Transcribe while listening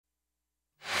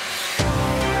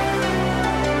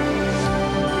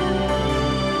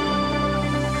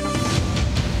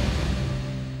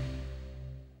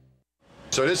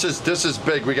So this is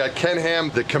big. We got Ken Ham,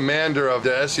 the commander of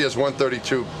the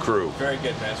SES-132 crew. Very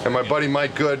good, man. And my buddy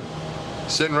Mike Good,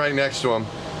 sitting right next to him.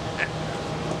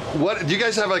 What do you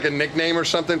guys have, like a nickname or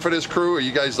something for this crew? Are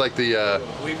you guys like the?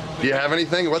 Do you have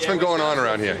anything? What's been going on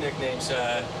around here? Nicknames.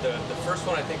 The first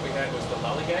one I think we had was the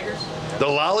Lollygaggers. The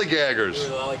Lollygaggers. We were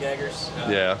the Lollygaggers.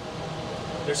 Yeah.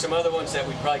 There's some other ones that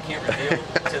we probably can't reveal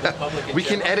to the public. We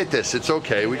can edit this. It's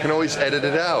okay. We can always edit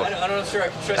it out. I'm not sure I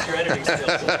can trust your editing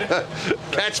skills.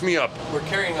 Catch me up. We're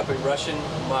carrying up a Russian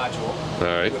module,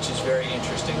 which is very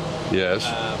interesting. Yes.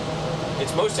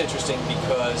 It's most interesting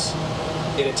because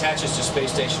it attaches to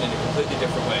space station in a completely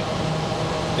different way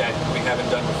that we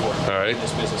haven't done before in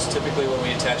this business. Typically when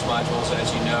we attach modules, as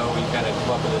you know, we kind of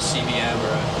come up with a CBM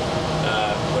or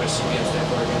a, what does CBM stand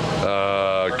for again?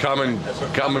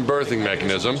 Common berthing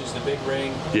mechanism. Which is the big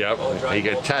ring. Yep, and you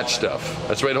get attached stuff.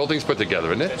 That's the way the whole thing's put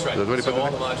together, isn't it? That's right. So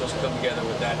all the modules come together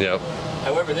with that. Yep.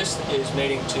 However, this is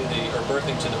mating to or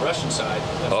berthing to the Russian side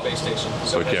of the space station.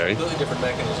 So it has a completely different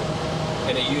mechanism.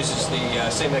 And it uses the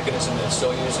same mechanism that's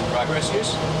still used in Progress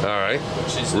use. All right.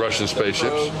 Which is Russian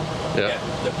spaceships.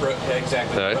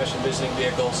 Exactly. The Russian visiting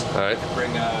vehicles to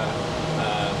bring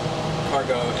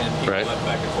cargo and people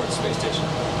back and forth to the space station.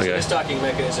 So this docking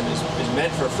mechanism is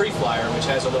meant for a free flyer, which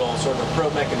has a little sort of a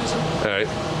probe mechanism.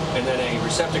 And then a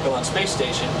receptacle on space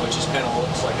station, which is kind of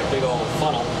looks like a big old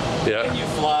funnel. And you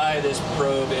fly this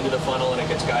probe into the funnel, and it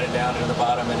gets guided down into the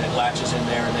bottom, and it latches in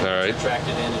there, and then it's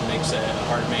retracted in and makes a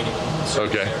hard mating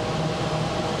surface there.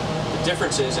 The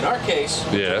difference is, in our case,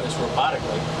 we do this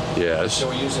robotically. So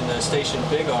we're using the station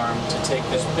big arm to take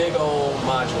this big old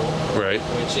module,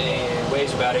 which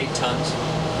weighs about 8 tons,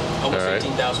 almost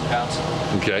 18,000 pounds.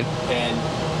 And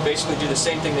basically do the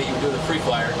same thing that you would do with a free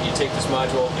flyer. You take this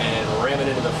module and ram it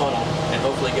into the funnel and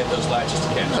hopefully get those latches to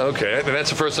catch. Okay, and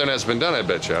that's the first time that's been done, I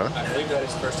bet you, huh? I believe that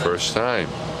is the first time. First time.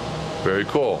 Very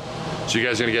cool. So you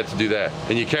guys are going to get to do that.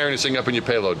 And you're carrying this thing up in your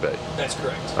payload bay? That's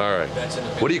correct. All right. That's in the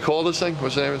what do you call this thing?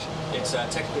 What's the name of it? It's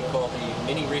technically called the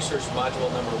Mini Research Module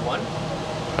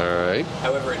 #1. All right.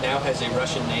 However, it now has a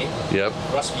Russian name.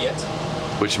 Rassvet.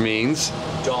 Which means?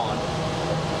 Dawn.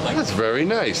 That's very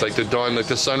nice. Like the dawn, like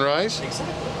the sunrise?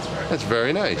 Exactly. That's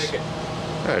very nice. Very good.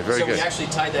 All right, very good. So we actually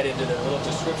tied that into the little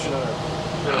description on our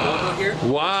logo here.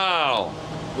 Wow.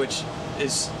 Which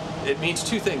is, it means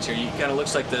two things here. It kind of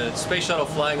looks like the space shuttle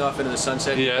flying off into the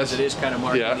sunset because it is kind of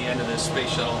marking the end of the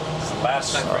space shuttle. It's the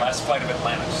last flight of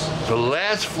Atlantis. The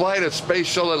last flight of Space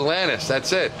Shuttle Atlantis.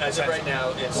 That's it. As of right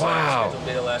now, it's scheduled to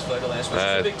be the last flight of Atlantis, which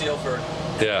is a big deal for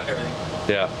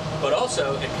everything. But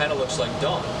also, it kind of looks like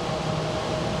dawn.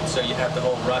 So you have the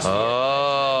whole rust.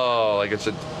 Oh, like it's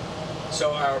a.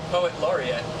 So our poet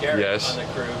laureate, Garrett, on the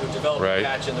crew, who developed the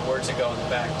patch and the words that go in the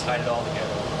back, tied it all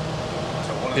together.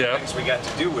 So one of the things we got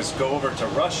to do was go over to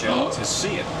Russia to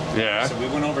see it. So we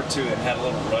went over to and had a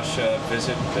little Russia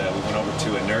visit. We went over to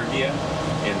Energia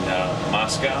in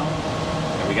Moscow.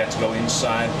 And we got to go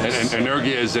inside. This, and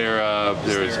Energia is their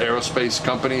aerospace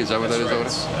company. Is that what that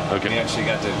is? We actually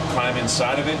got to climb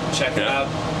inside of it, check it out,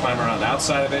 climb around the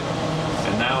outside of it.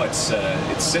 And now it's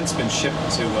since been shipped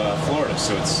to Florida,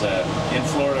 so it's in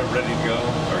Florida, ready to go,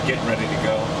 or getting ready to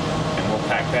go, and we'll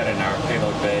pack that in our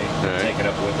payload bay, take it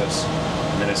up with us,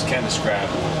 and then as Ken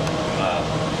described,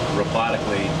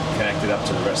 robotically connect it up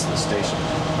to the rest of the station.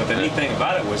 But the neat thing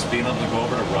about it was being able to go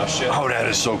over to Russia. Oh, that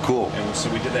is so cool. And so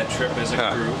we did that trip as a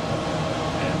crew,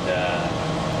 and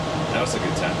that was a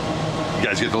good time. You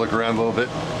guys get to look around a little bit?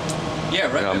 Yeah,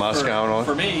 right. Moscow and all.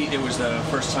 For me, it was the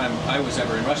first time I was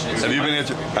ever in Russia. Have you been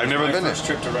into? I've never been there. My first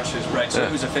trip to Russia is right. So it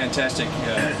was a fantastic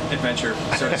adventure,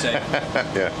 so to say.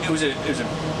 It was an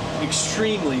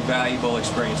extremely valuable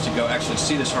experience to go actually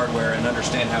see this hardware and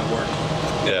understand how it worked.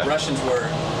 The Russians were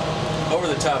over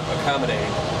the top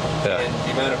accommodating, and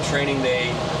the amount of training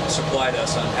they supplied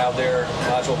us on how their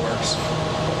module works,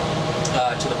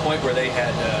 to the point where they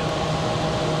had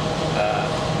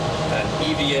an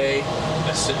EVA.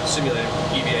 A simulated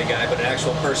EVA guy, but an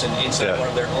actual person inside one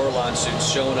of their Orlan suits,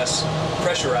 showing us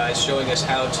pressurized, showing us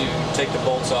how to take the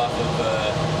bolts off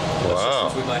of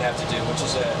systems we might have to do, which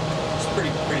is it's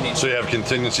pretty neat. So you have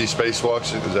contingency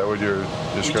spacewalks? Is that what you're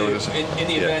describing? In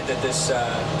the event that this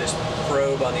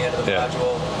probe on the end of the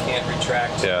module can't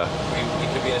retract, we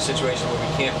could be in a situation where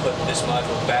we can't put this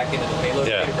module back into the payload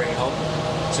to bring it home.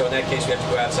 So in that case, we have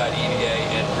to go outside EVA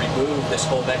and remove this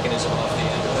whole mechanism off the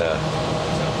end of it.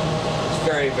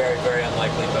 Very, very, very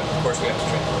unlikely, but of course we have to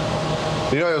train.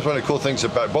 You know, that was one of the cool things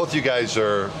about both you guys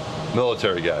are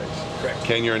military guys. Correct.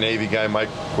 Ken, you're a Navy guy. Mike,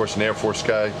 of course, an Air Force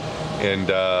guy, and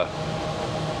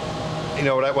you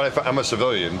know, I'm a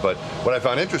civilian, but what I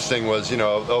found interesting was, you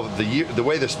know, the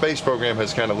way the space program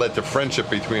has kind of led to friendship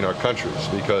between our countries,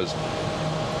 because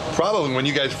probably when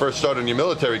you guys first started in your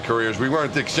military careers, we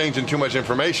weren't exchanging too much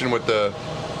information with the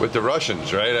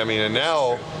Russians, right? I mean, and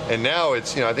now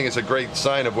it's, you know, I think it's a great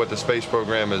sign of what the space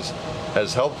program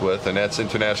has helped with, and that's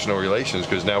international relations,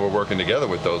 because now we're working together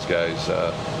with those guys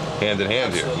hand in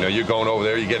hand. Absolutely. Here. You know, you're going over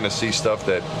there, you're getting to see stuff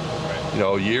that, you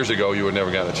know, years ago you would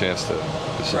never gotten a chance to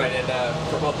see. Right, and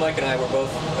for both Mike and I, we're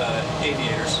both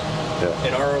aviators. Yeah.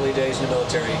 In our early days in the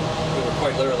military, we were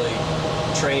quite literally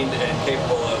trained and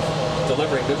capable of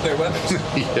delivering nuclear weapons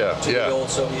to the old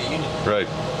Soviet Union. Right.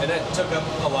 And that took up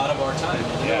a lot of our time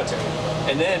in the military.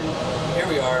 And then here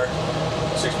we are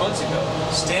 6 months ago,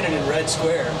 standing in Red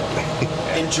Square,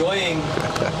 enjoying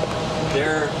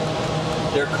their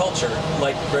culture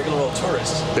like regular old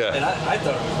tourists. Yeah. And I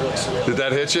thought it was really surreal. Did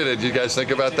that hit you? Did you guys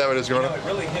think about that when it was going on? It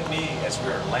really hit me as we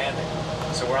were landing.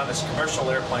 So we're on this commercial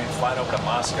airplane flying over to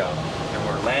Moscow, and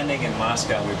we're landing in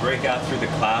Moscow. We break out through the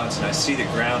clouds, and I see the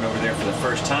ground over there for the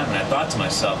first time, and I thought to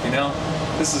myself, you know,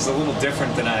 this is a little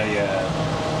different than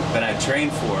I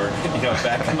trained for, you know,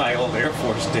 back in my old Air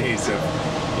Force days of,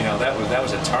 you know, that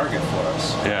was a target for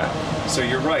us. Yeah. So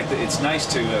you're right. It's nice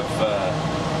to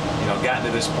have, you know, gotten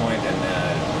to this point and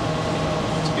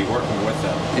to be working with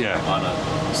them on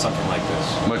something like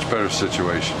this. Much better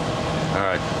situation. All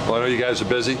right. Well, I know you guys are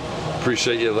busy.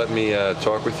 Appreciate you letting me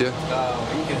talk with you. You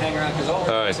can hang around, because all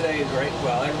we're doing today is,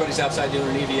 well, everybody's outside doing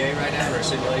an EVA right now, or a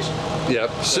simulation. Yeah,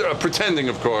 so, pretending,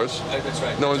 of course. That's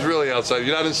right. No one's really outside.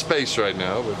 You're not in space right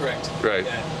now. But, correct. Right.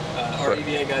 Yeah. Our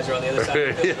EVA guys are on the other side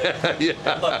of the building.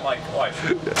 Good luck, Mike. Watch.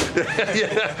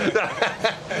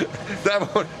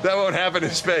 That won't happen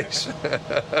in space.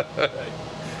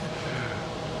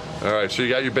 All right, so you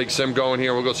got your big sim going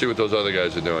here. We'll go see what those other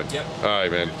guys are doing. Yep. All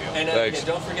right, man. And thanks.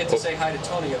 don't forget to say hi to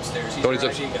Tony upstairs. He's Tony's our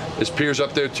IT guy. Is Piers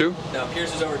up there too? No,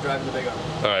 Piers is over driving the big arm.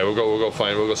 All right, we'll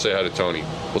go say hi to Tony.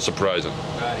 We'll surprise him.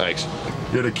 All right. Thanks.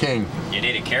 You're the king. You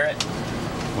need a carrot?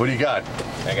 What do you got?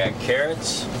 I got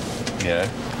carrots. Yeah.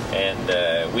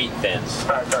 And wheat thins.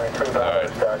 Sorry, 3 Bravo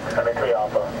is done. I mean 3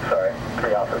 Alpha. Sorry,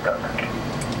 3 Alpha is done.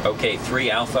 Okay,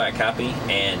 3 Alpha, I copy.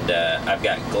 And I've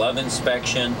got glove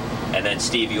inspection. And then,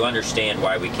 Steve, you understand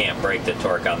why we can't break the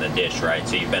torque on the dish, right?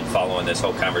 So you've been following this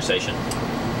whole conversation?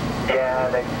 Yeah,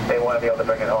 they want to be able to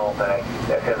bring it home, and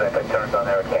as soon as I put turns on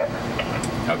there, it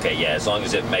can't. Okay, yeah, as long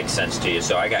as it makes sense to you.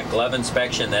 So I got glove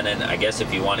inspection, then I guess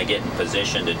if you want to get in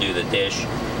position to do the dish,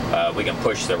 we can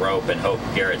push the rope and hope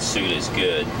Garrett's suit is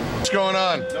good. What's going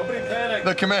on? Nobody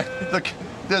panic.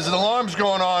 There's alarms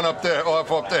going on up there,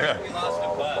 up there.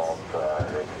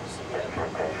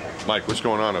 Mike, what's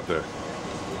going on up there?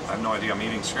 I have no idea. I'm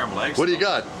eating scrambled eggs. What do you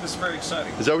got? This is very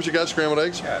exciting. Is that what you got, scrambled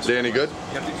eggs? Yeah. They any good?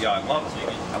 Yeah, I love them.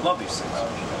 I love these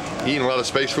things. You eating a lot of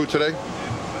space food today?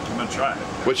 I'm going to try it.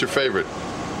 What's your favorite?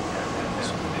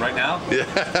 Right now?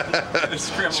 Yeah.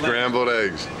 Scrambled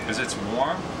eggs. Because it's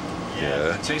warm.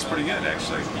 Yeah. It tastes pretty good,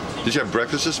 actually. Did you have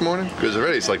breakfast this morning? Because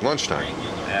already it's like lunchtime.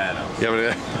 Yeah,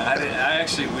 I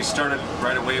know. We started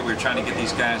right away. We were trying to get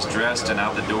these guys dressed and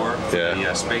out the door for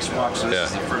the spacewalks. So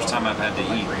this is the first time I've had to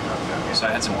eat. So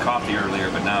I had some coffee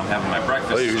earlier, but now I'm having my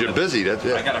breakfast. Oh, you're busy. I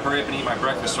got to hurry up and eat my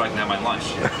breakfast so I can have my lunch.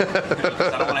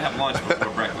 I don't want to have lunch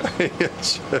before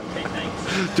breakfast.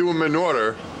 Do them in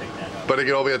order, but they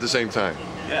can all be at the same time.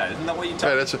 Yeah, isn't that what you tell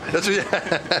me?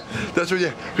 That's what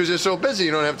you, because you're so busy,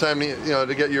 you don't have time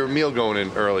to get your meal going in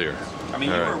earlier. I mean,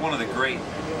 you were one of the great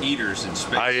eaters in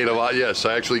space. I ate a lot. Yes,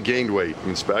 I actually gained weight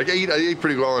in space. I eat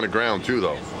pretty well on the ground too,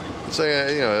 though. It's like,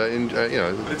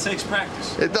 But it takes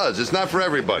practice. It does. It's not for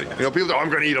everybody. People go, I'm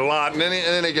going to eat a lot, and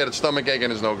then they get a stomach ache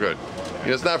and it's no good.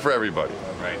 It's not for everybody.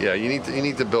 Right. Yeah, you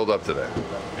need to build up to that.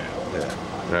 Yeah.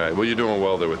 All right. Well, you're doing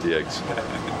well there with the eggs.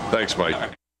 Thanks,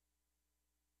 Mike.